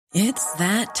It's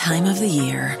that time of the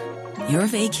year. Your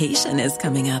vacation is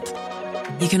coming up.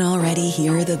 You can already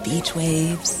hear the beach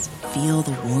waves, feel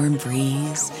the warm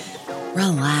breeze,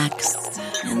 relax,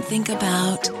 and think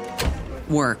about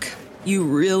work. You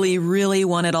really, really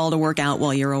want it all to work out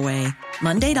while you're away.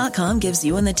 Monday.com gives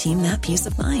you and the team that peace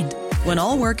of mind. When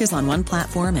all work is on one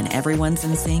platform and everyone's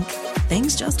in sync,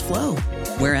 things just flow.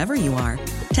 Wherever you are,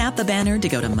 tap the banner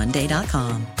to go to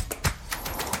Monday.com.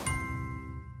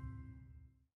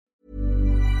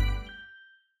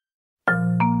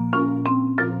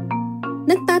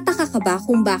 Nagtataka ka ba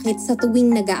kung bakit sa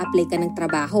tuwing nag-a-apply ka ng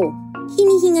trabaho,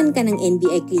 hinihingan ka ng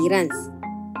NBI clearance?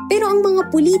 Pero ang mga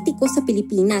politiko sa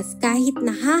Pilipinas kahit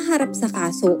nahaharap sa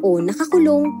kaso o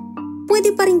nakakulong,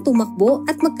 pwede pa rin tumakbo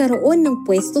at magkaroon ng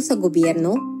pwesto sa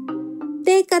gobyerno?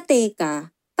 Teka,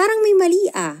 parang may mali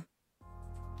ah.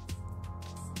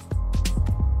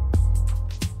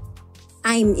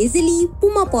 I'm Izzy,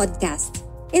 Puma Podcast.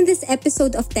 In this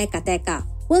episode of Teka,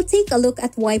 we'll take a look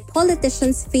at why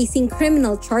politicians facing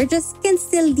criminal charges can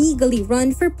still legally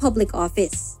run for public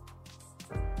office.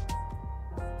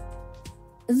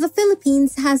 The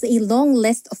Philippines has a long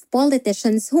list of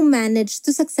politicians who managed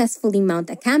to successfully mount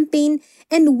a campaign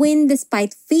and win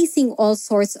despite facing all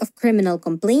sorts of criminal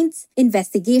complaints,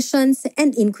 investigations,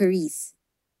 and inquiries.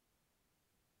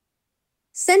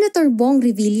 Senator Bong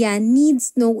Revilla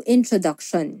needs no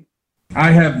introduction.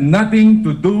 I have nothing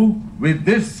to do with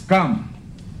this scam.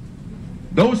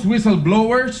 Those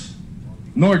whistleblowers,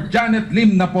 nor Janet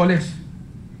Lim Napoles.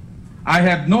 I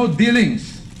have no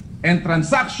dealings and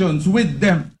transactions with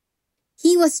them.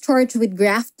 He was charged with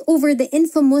graft over the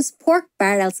infamous pork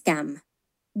barrel scam.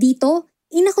 Dito,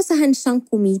 inakusahan siyang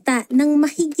kumita ng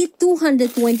mahigit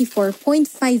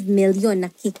 224.5 million na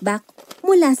kickback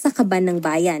mula sa kaban ng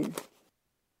bayan.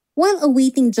 While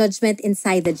awaiting judgment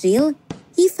inside the jail,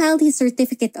 he filed his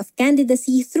certificate of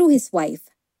candidacy through his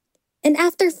wife. And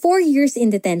after 4 years in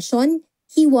detention,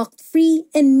 he walked free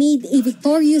and made a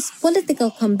victorious political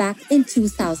comeback in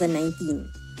 2019.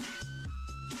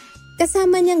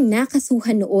 Kasama niyang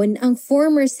nakasuhan noon ang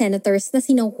former senators na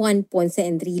sina Juan Ponce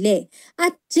Enrile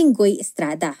at Jinggoy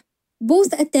Estrada.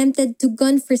 Both attempted to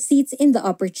gun for seats in the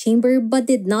upper chamber but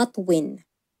did not win.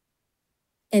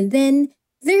 And then,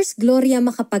 there's Gloria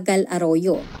Macapagal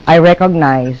Arroyo. I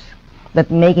recognize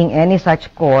that making any such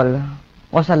call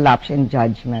was a lapse in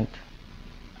judgment.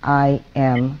 I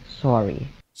am sorry.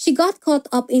 She got caught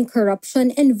up in corruption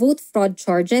and vote fraud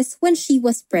charges when she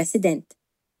was president.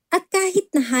 At kahit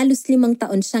na halos 5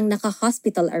 taon siyang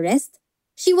naka-hospital arrest,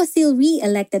 she was still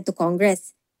re-elected to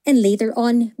Congress and later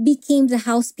on became the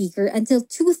House Speaker until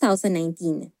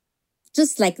 2019.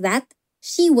 Just like that,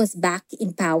 she was back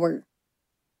in power.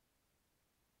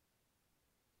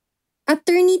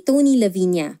 Attorney Tony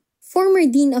Lavinia, former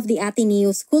Dean of the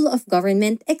Ateneo School of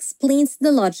Government, explains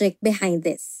the logic behind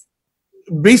this.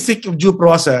 Basic of due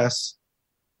process,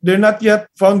 they're not yet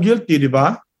found guilty, di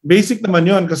ba? Basic naman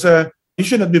yun kasi you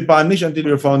should not be punished until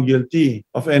you're found guilty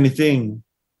of anything.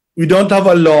 We don't have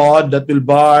a law that will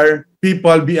bar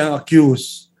people being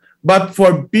accused. But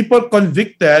for people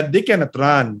convicted, they cannot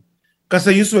run.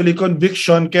 Kasi usually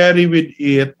conviction carry with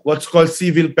it what's called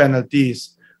civil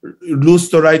penalties. You lose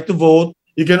the right to vote.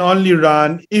 You can only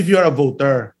run if you're a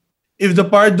voter. If the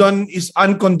pardon is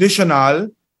unconditional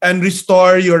and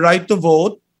restore your right to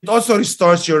vote, it also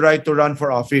restores your right to run for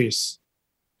office.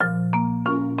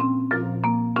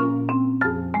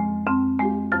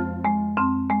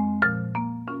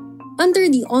 Under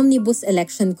the Omnibus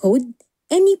Election Code,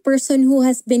 any person who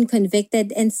has been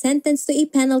convicted and sentenced to a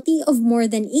penalty of more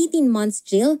than 18 months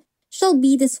jail shall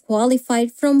be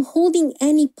disqualified from holding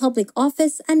any public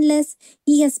office unless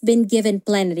he has been given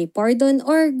plenary pardon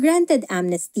or granted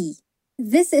amnesty.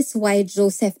 This is why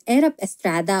Joseph Erap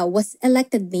Estrada was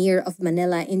elected mayor of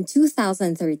Manila in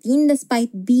 2013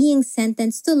 despite being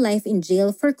sentenced to life in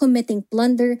jail for committing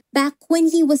plunder back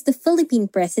when he was the Philippine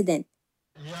president.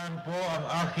 Yan po ang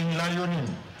aking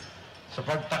layunin sa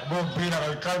pagtakbo bilang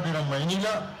alkalde ng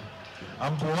Maynila,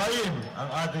 ang buhayin ang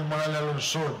ating mga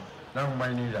lungsod ng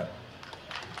Maynila.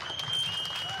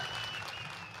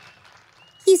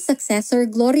 His successor,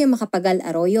 Gloria Macapagal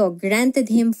Arroyo, granted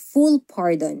him full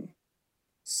pardon.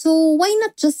 So why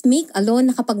not just make a law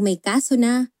na kapag may kaso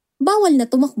na, bawal na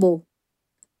tumakbo?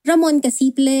 Ramon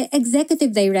Casiple,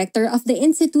 Executive Director of the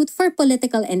Institute for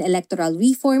Political and Electoral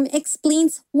Reform,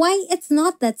 explains why it's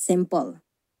not that simple.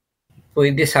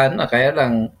 Pwede sana, kaya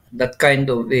lang that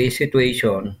kind of a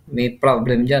situation, may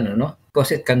problem dyan, ano?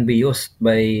 Because it can be used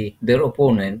by their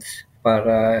opponents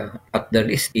para at the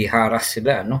least i-harass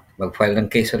sila, no? Mag-file ng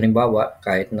case halimbawa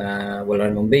kahit na wala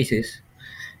namang basis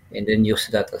and then use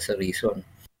that as a reason.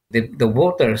 The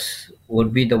voters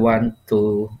would be the one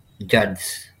to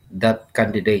judge that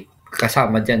candidate.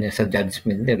 Kasama dyan sa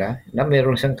judgment nila na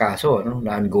meron siyang kaso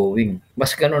na ongoing.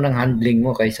 Mas ganun ang handling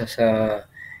mo kaysa sa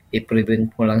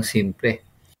i-prevent mo lang simple.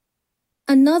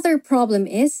 Another problem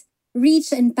is,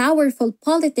 rich and powerful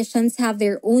politicians have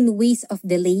their own ways of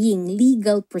delaying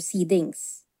legal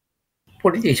proceedings.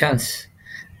 Politicians,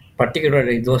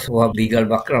 particularly those who have legal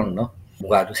background,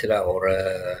 abogado sila or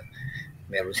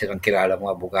meron silang kilala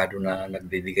mga abogado na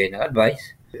nagbibigay ng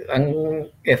advice. Ang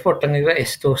effort nila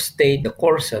is to stay the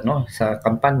course sa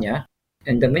kampanya.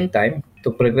 In the meantime,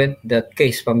 to prevent that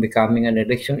case from becoming an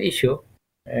election issue,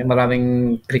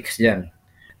 maraming tricks dyan.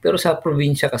 Pero sa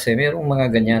probinsya kasi mayroong mga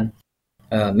ganyan.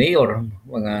 Mayor,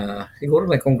 siguro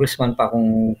may congressman pa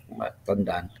akong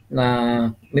matandaan na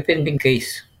may pending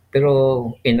case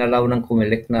pero inallow ng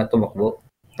COMELEC na tumakbo.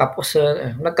 Tapos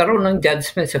nagkaroon ng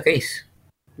judgment sa case.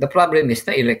 The problem is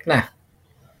na-elect na.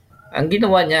 Ang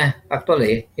ginawa niya,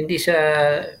 actually, hindi siya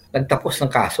nagtapos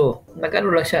ng kaso.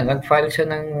 Nag-file siya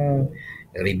ng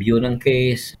review ng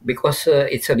case because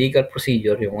it's a legal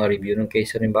procedure, yung review ng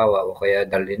case halimbawa o kaya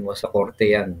dalhin mo sa korte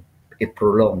yan,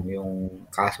 i-prolong yung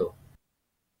kaso.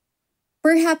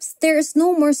 Perhaps there is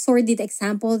no more sordid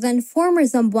example than former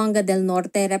Zamboanga del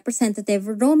Norte Representative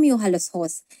Romeo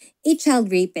Haloshos, a child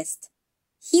rapist.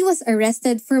 He was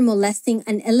arrested for molesting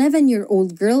an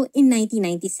 11-year-old girl in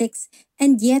 1996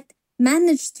 and yet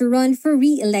managed to run for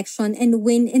re-election and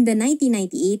win in the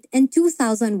 1998 and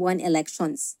 2001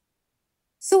 elections.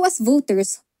 So as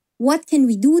voters, what can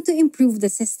we do to improve the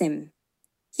system?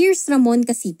 Here's Ramon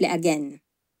Casiple again.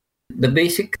 The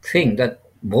basic thing that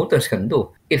voters can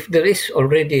do, if there is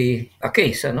already a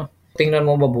case, tingnan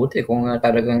mo mabuti kung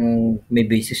talagang may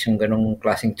basis yung ganong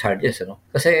klaseng charges.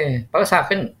 Kasi para sa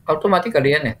akin,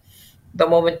 automatically yan. The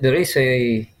moment there is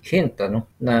a hint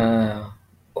na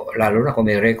lalo na kung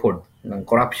may record ng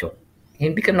corruption,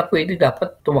 hindi ka na pwede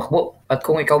dapat tumakbo. At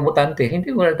kung ikaw botante,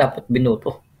 hindi mo na dapat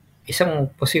binoto.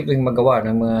 Isang posibleng magawa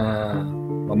ng mga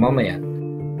mamamayan,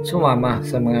 sumama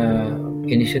sa mga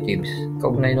initiatives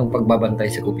kaugnay ng pagbabantay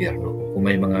sa gobyerno. Kung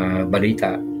may mga balita,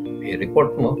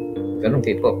 i-report mo, ganun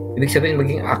tipo. Ibig sabihin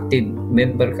maging active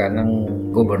member ka ng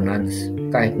governance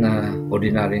kahit na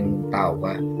ordinaryong tao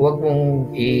ka. Huwag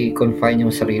mong i-confine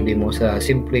yung sarili mo sa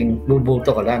simpleng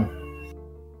buboto ka lang.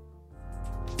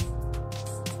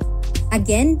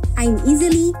 Again, I'm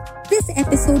Easily. This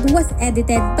episode was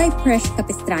edited by Presh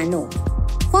Capistrano.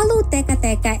 Follow Teka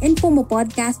Teka and Pomo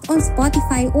Podcast on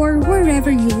Spotify or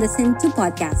wherever you listen to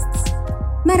podcasts.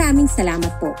 Maraming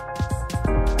salamat po.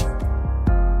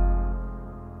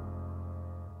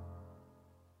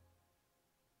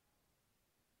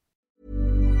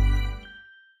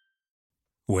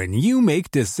 When you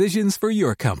make decisions for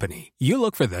your company, you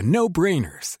look for the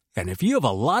no-brainers. And if you have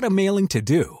a lot of mailing to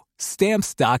do,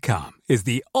 Stamps.com is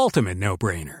the ultimate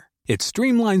no-brainer. It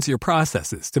streamlines your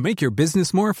processes to make your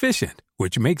business more efficient,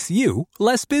 which makes you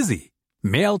less busy.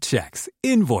 Mail checks,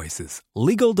 invoices,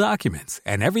 legal documents,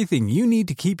 and everything you need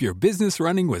to keep your business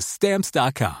running with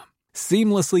Stamps.com.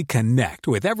 Seamlessly connect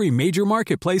with every major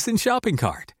marketplace and shopping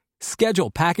cart. Schedule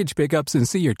package pickups and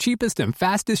see your cheapest and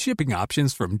fastest shipping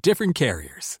options from different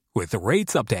carriers, with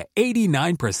rates up to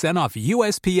 89% off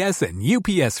USPS and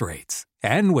UPS rates.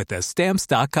 And with the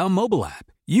Stamps.com mobile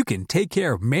app, you can take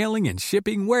care of mailing and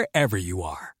shipping wherever you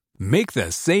are. Make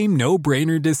the same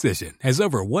no-brainer decision as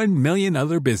over 1 million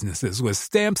other businesses with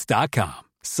Stamps.com.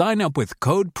 Sign up with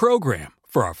code PROGRAM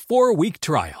for a 4-week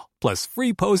trial, plus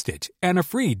free postage and a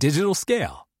free digital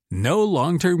scale. No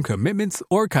long-term commitments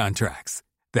or contracts.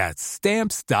 That's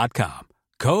Stamps.com.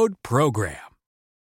 Code PROGRAM.